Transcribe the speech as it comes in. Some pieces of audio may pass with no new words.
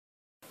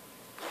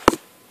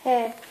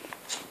Hey,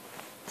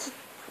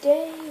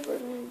 today we're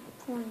going to be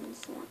playing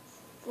some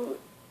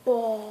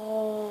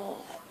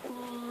football.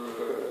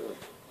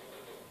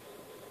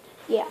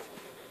 Yeah.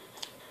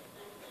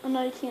 I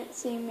know you can't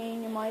see me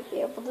and you might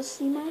be able to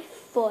see my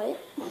foot.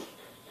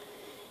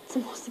 It's the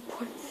most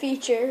important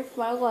feature of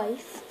my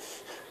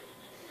life.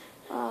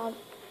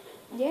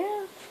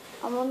 Yeah.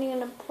 I'm only going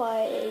to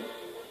play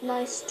a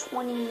nice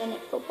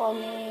 20-minute football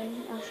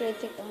game. Actually, I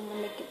think I'm going to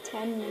make it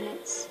 10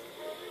 minutes.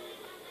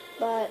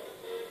 But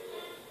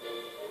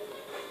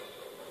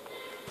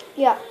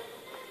yeah,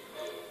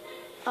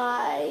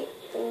 I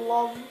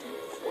love the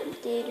Florida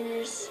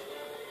Gators.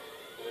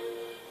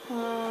 Come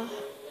on,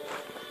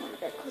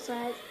 get close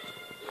eyes.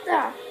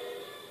 Ah.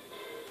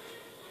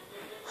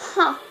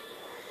 Huh.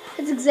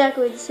 It's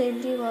exactly the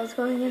same team I was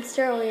going against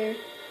earlier.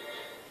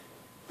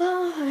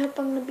 Well, I hope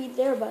I'm going to beat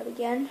their butt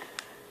again.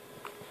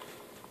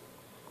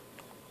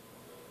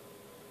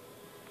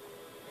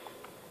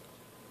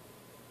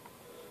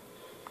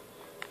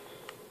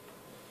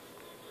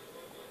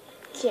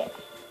 Okay.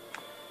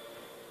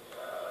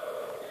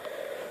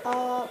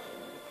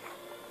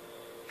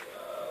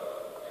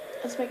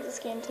 Let's make this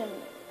game 10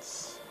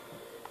 minutes.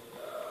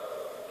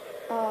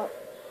 I'll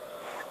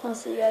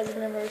see you guys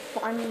remember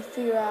finally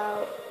figure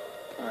out,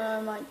 or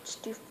I might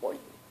just do 40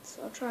 minutes.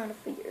 I'm trying to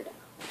figure it out.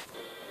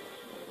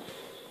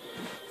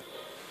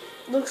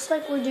 Looks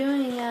like we're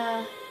doing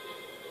a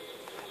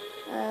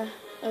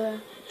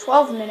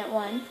 12-minute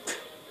one.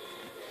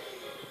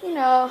 You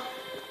know,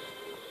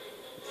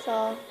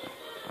 so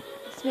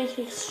it's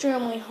making it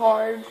extremely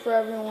hard for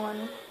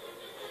everyone.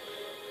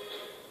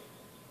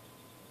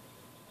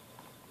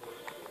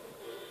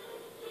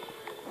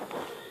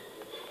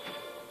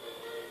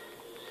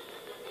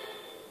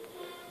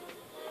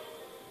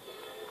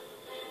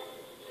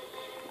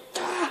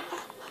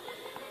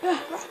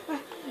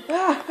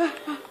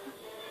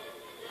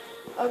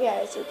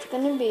 Okay, so it's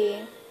gonna be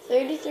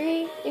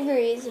 33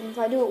 degrees, and if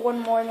I do it one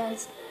more, then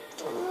it's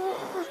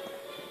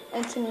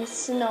gonna be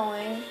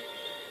snowing,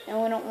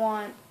 and we don't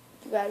want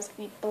you guys to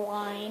be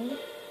blind.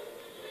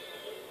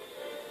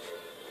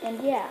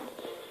 And yeah.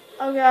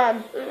 Oh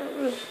god.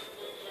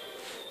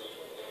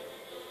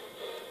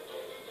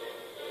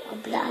 I'll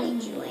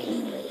blind you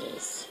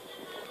anyways.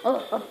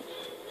 Oh.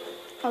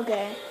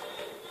 Okay.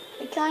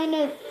 I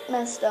kinda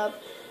messed up.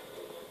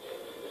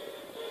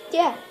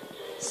 Yeah.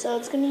 So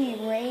it's going to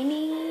be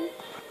raining,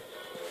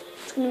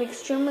 it's going to be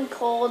extremely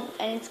cold,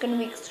 and it's going to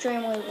be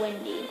extremely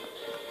windy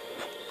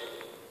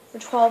for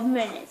 12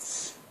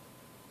 minutes.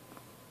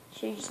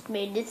 So you just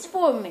made this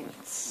 4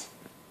 minutes.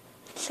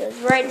 Because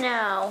right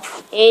now,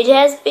 it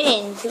has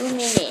been 2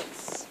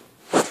 minutes.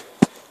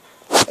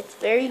 It's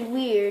very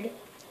weird.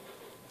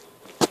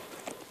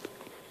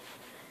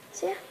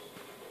 So yeah.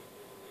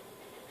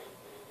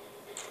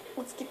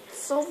 Let's get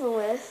this over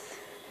with.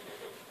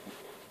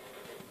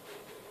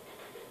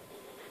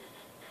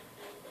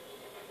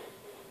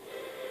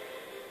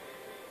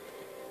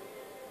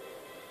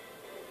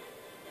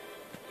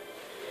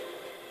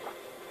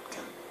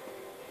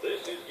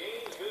 This is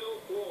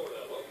Gainesville,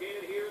 Florida,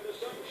 located here in the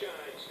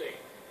Sunshine State.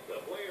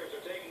 The players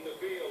are taking the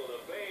field and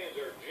the fans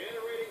are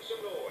generating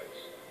some noise.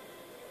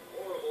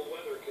 Horrible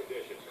weather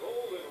conditions,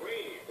 cold and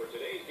rainy for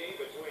today's game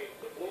between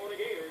the Florida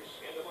Gators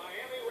and the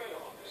Miami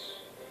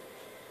Redhawks.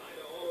 Hi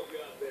to all of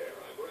you out there.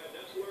 I'm Brad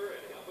Nessler,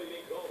 and helping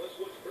me call this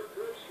one's Kirk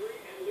Herbstreit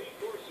and Lee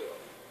Corso.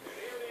 And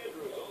Aaron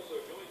Andrews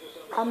also joins us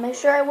on the I'll make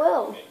sure I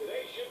will. And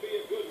today should be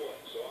a good one,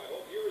 so I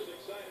hope you're as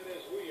excited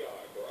as we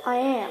are for our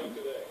I am.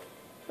 show today.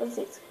 What's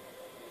this?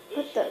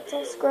 What the? It's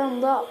all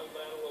scrambled up.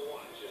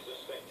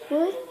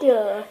 What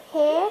the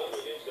heck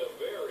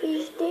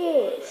is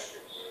this?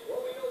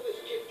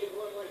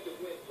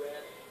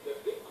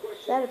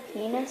 Is that a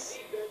penis?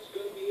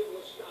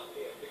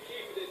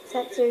 Is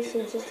that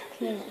seriously just a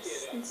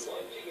penis?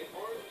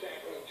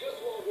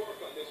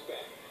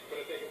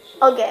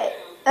 Okay,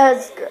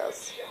 that's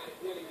gross.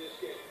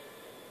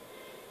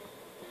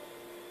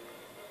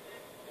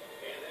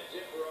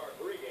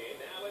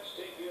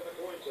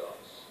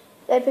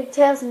 They picked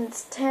tails and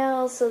it's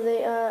tails, so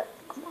they,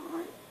 come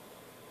on.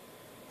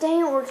 Dang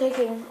it, we're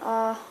kicking.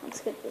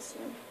 Let's get this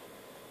one.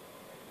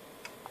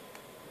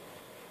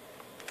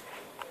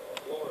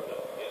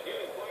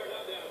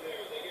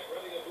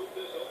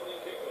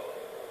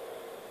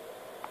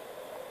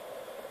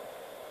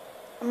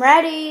 I'm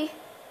ready.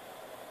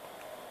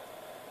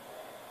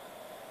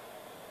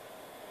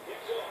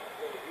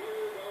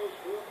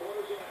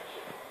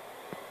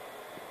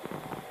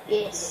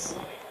 Yes.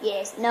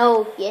 Yes,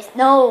 no, yes,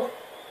 no.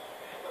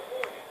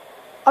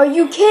 Are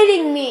you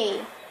kidding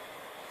me?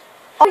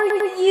 Are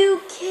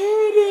you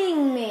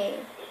kidding me?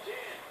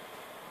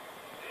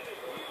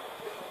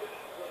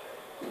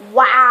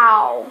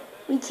 Wow.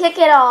 We kick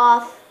it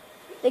off.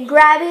 They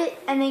grab it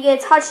and they get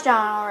a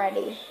touchdown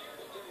already.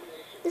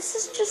 This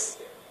is just...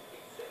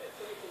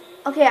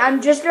 Okay, I'm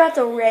just about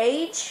to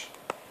rage.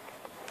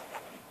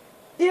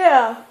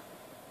 Yeah.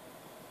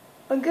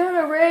 I'm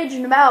gonna rage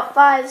in about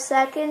 5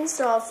 seconds,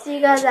 so I'll see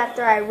you guys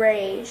after I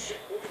rage.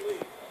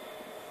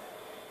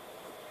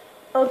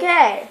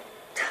 Okay.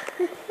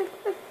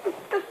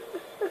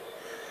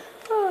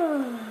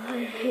 Oh,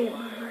 I hate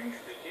my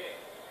life.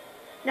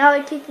 Now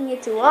they're kicking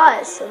it to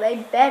us, so they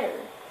better.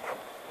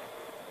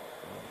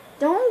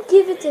 Don't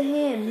give it to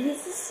him.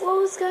 He's the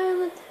slowest guy on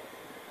the...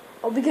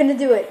 Are we gonna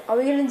do it? Are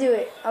we gonna do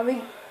it? Are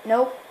we...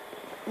 Nope.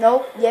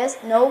 Nope. Yes.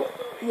 No.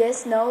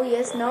 Yes. No.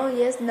 Yes. No.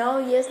 Yes. No.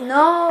 Yes.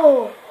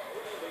 No.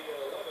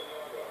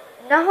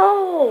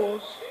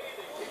 No.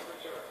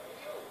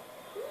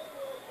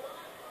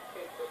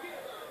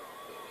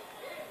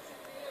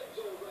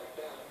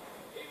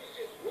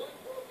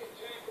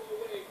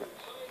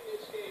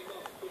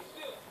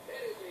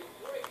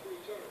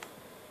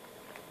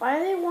 Why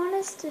do they want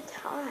us to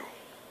tie?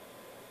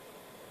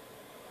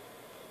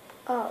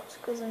 Oh, it's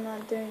because I'm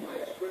not doing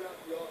it. Spread out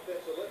the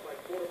offense and let my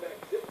quarterback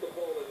zip the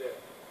ball in there.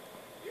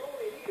 You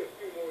only need a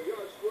few more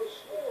yards for a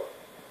score.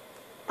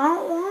 I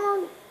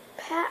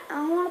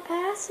don't want to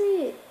pass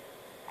it.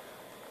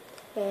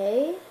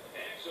 Okay.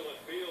 Excellent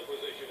field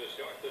position to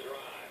start the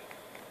drive.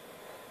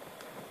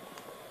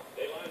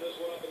 They line this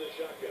one up in the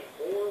shotgun.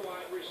 4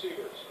 wide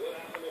receivers split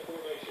out in the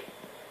formation.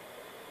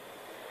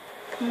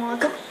 Come on,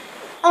 come.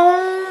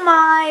 Oh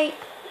my!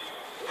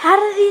 How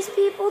do these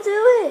people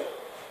do it?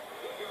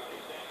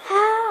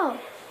 How?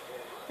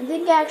 I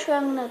think actually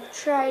I'm gonna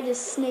try to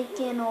sneak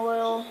in a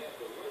little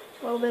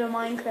bit of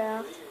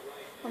Minecraft.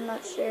 I'm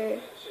not sure.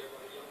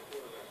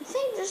 I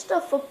think just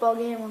a football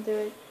game will do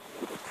it.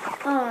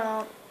 I don't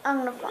know. I'm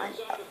gonna find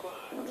out.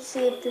 I'm gonna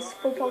see if this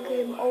football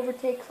game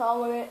overtakes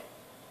all of it.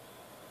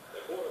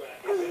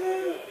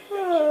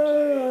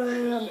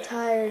 I'm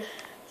tired.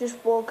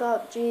 Just woke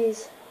up.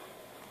 Jeez.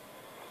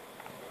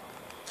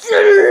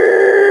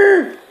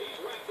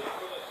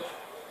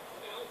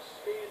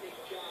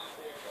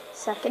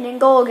 Second and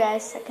goal,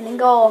 guys. Second and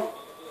goal.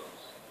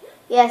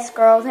 Yes,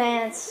 girls,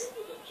 hands.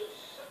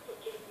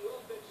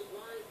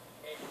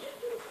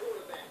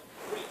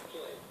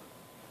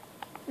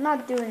 I'm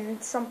not doing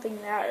something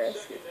that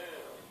risky.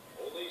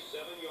 Only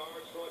 7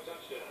 yards for a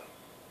touchdown.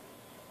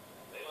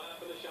 They line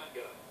up in the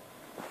shotgun.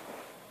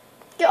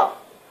 Go.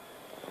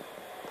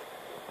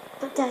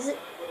 But does it?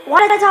 Why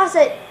did I toss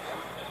it?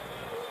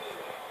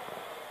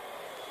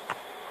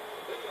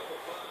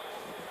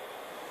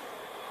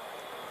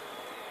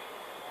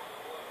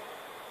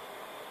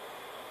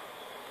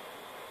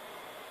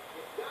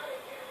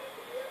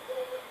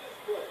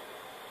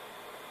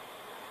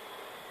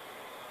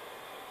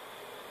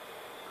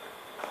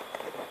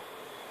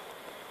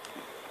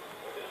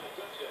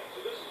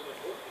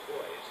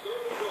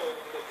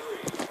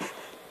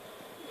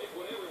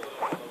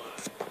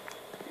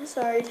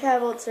 Sorry,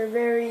 tablets are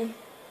very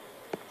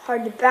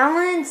hard to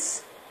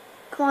balance.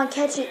 Come on,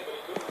 catch it.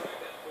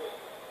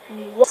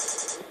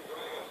 What?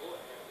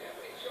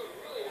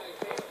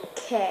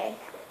 Okay.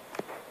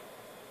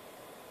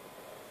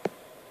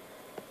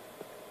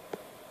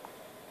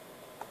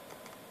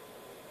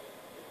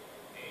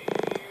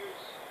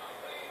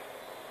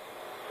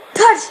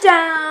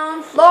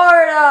 Touchdown,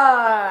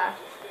 Florida!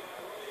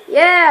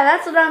 Yeah,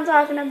 that's what I'm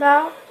talking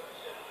about.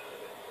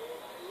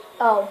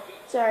 Oh,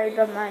 sorry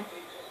about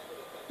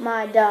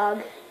my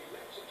dog.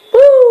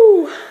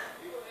 Woo!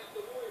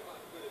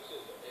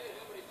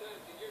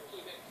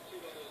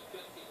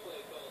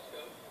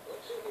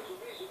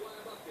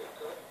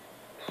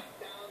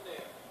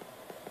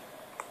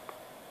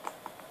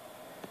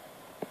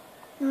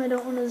 No, I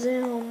don't want to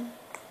zoom.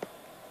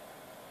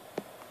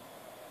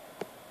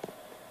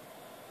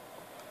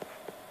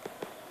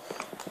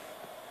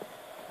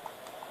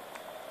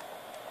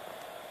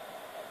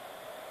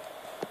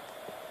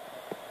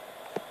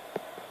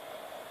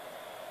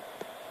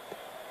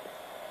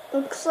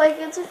 Looks like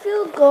it's a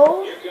field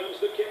goal. Here comes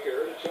the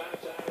kicker to try to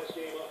tie this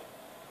game up.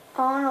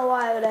 I don't know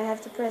why, but I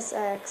have to press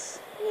X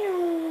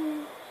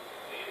to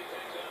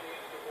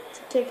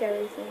kick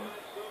everything.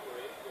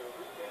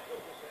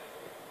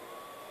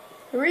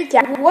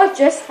 Recap. What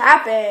just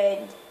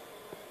happened?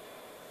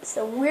 It's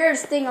the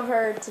weirdest thing I've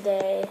heard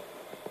today.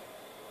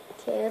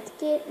 Okay, let's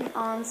get an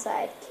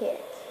onside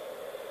kick.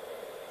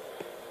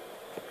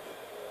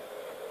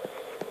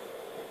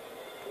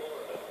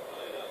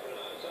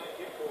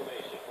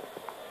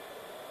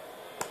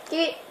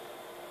 Get.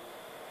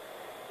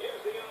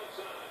 Here's the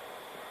onside.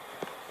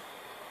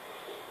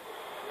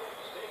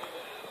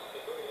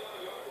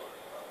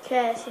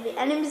 Okay, so the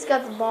enemy's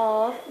got the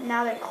ball.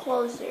 Now they're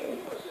closer.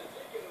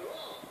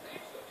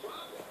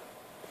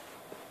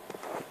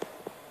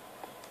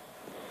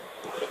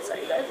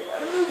 Sorry guys, I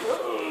gotta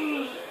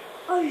move.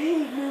 I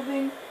hate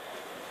moving.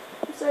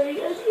 I'm sorry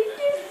guys.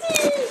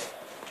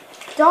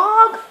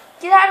 Dog,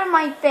 get out of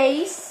my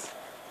face.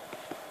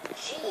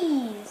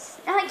 Jeez.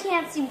 Now I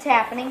can't see what's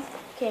happening.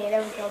 Okay,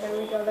 there we go, there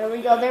we go, there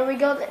we go, there we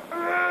go.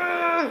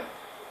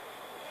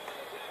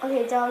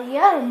 Okay, dog, you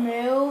gotta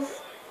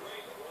move.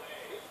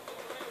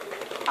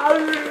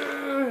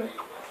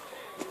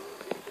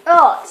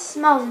 Oh, it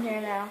smells in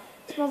here now.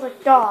 It smells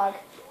like dog.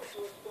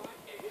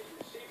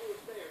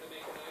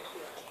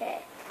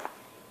 Okay.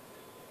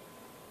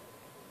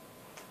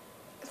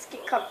 Let's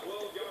get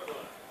comfortable.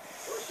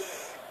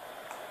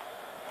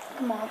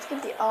 Come on, let's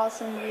get the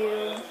awesome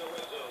view.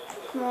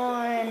 Come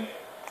on.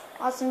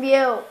 Awesome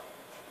view.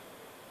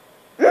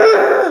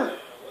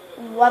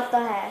 What the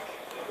heck?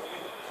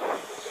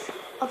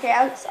 Okay,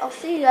 I'll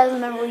see you guys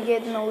whenever we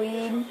get in the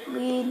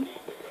lead.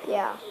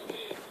 Yeah.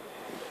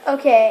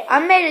 Okay, I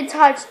made a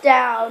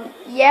touchdown.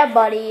 Yeah,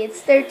 buddy,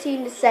 it's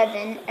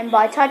 13-7. And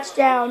by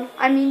touchdown,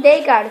 I mean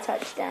they got a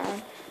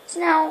touchdown. So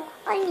now,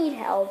 I need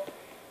help.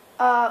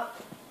 I'm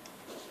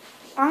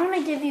going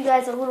to give you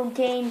guys a little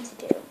game to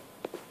do.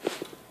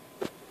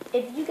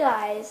 If you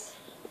guys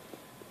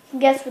can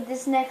guess what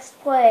this next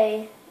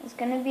play is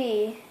going to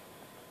be,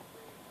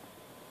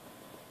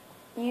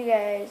 you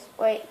guys,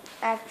 wait,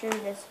 after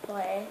this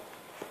play,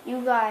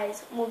 you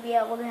guys will be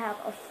able to have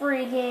a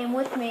free game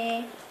with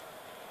me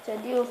to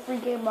do a free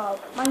game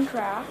of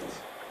Minecraft.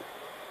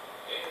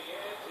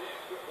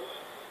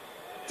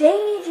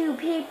 Dang you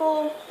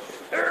people!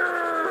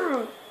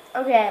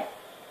 Okay.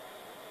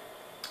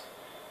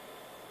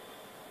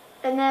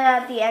 And then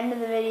at the end of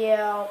the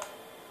video,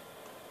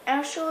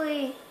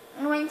 actually,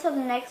 I'm going to wait until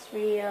the next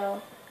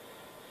video,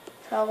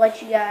 so I'll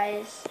let you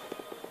guys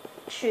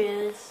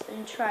choose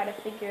and try to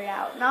figure it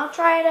out. And I'll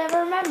try to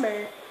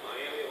remember.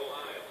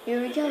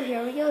 Here we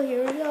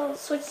go.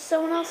 Switch to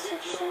someone else,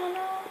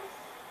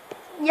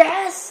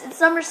 Yes! It's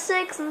number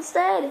 6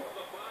 instead.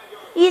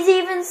 He's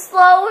even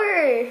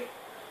slower.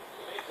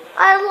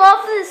 I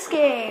love this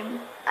game.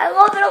 I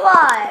love it a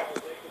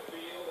lot.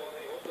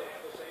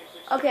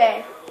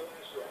 Okay.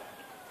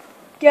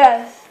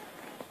 Guess.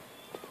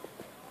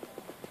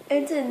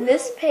 It's in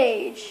this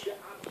page.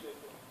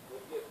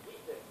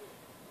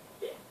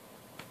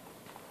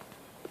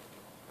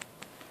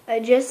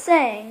 I'm just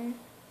saying,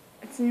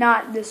 it's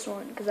not this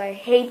one, because I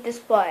hate this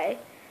play.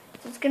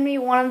 So it's going to be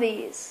one of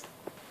these.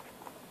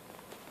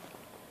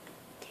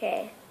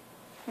 Okay.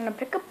 I'm going to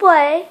pick a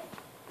play.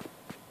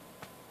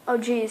 Oh,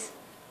 jeez.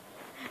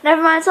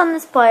 Never mind, it's on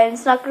this play, and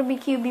it's not going to be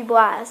QB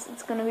Blast.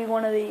 It's going to be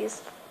one of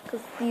these,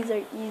 because these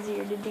are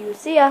easier to do.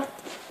 See ya.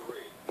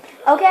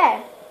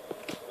 Okay.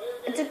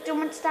 It took too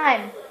much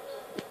time.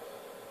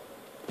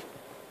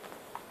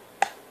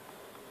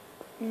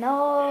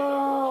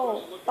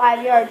 No,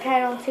 5-yard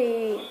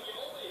penalty.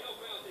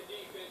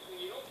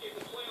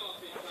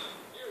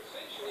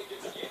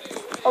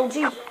 Oh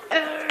gee,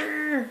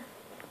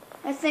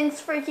 my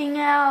thing's freaking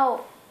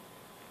out.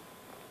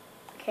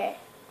 Okay,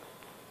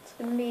 it's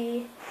gonna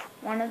be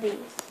one of these.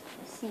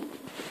 Let's see.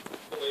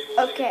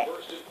 Okay,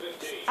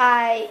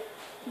 I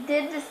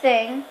did the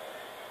thing.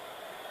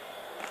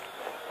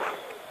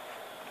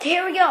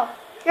 Here we go.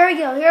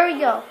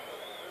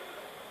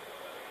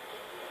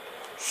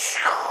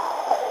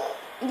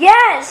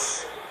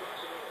 Yes!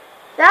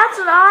 That's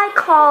what I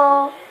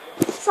call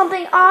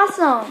something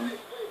awesome.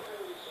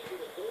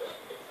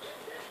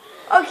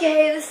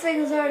 Okay, this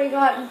thing's already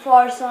gotten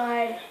far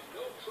side.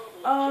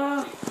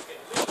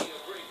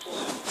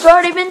 It's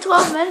already been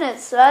 12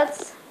 minutes, so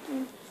that's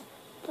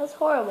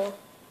horrible.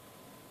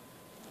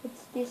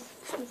 It's just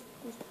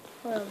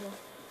horrible.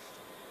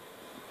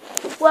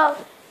 Well,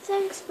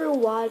 thanks for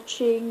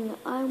watching.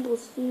 I will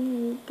see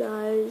you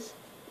guys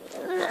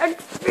in the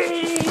next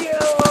video.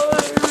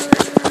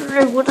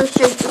 I want to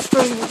shake the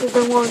screen because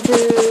I want to.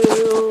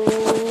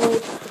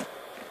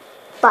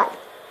 Bye.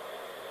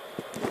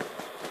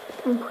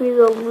 And please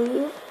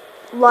leave,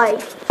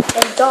 like,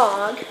 and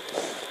dog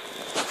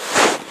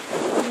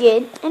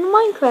get in a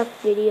Minecraft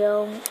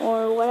video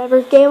or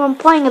whatever game I'm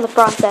playing in the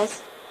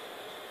process.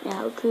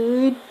 Now,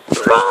 goodbye.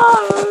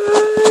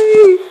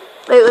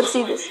 Wait, let's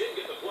see this.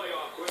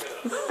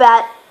 You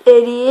fat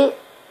idiot.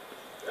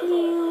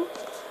 You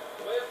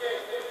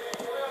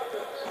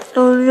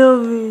don't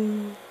love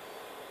me.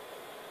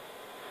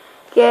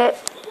 Okay.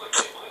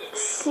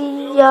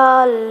 See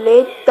ya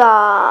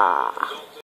later.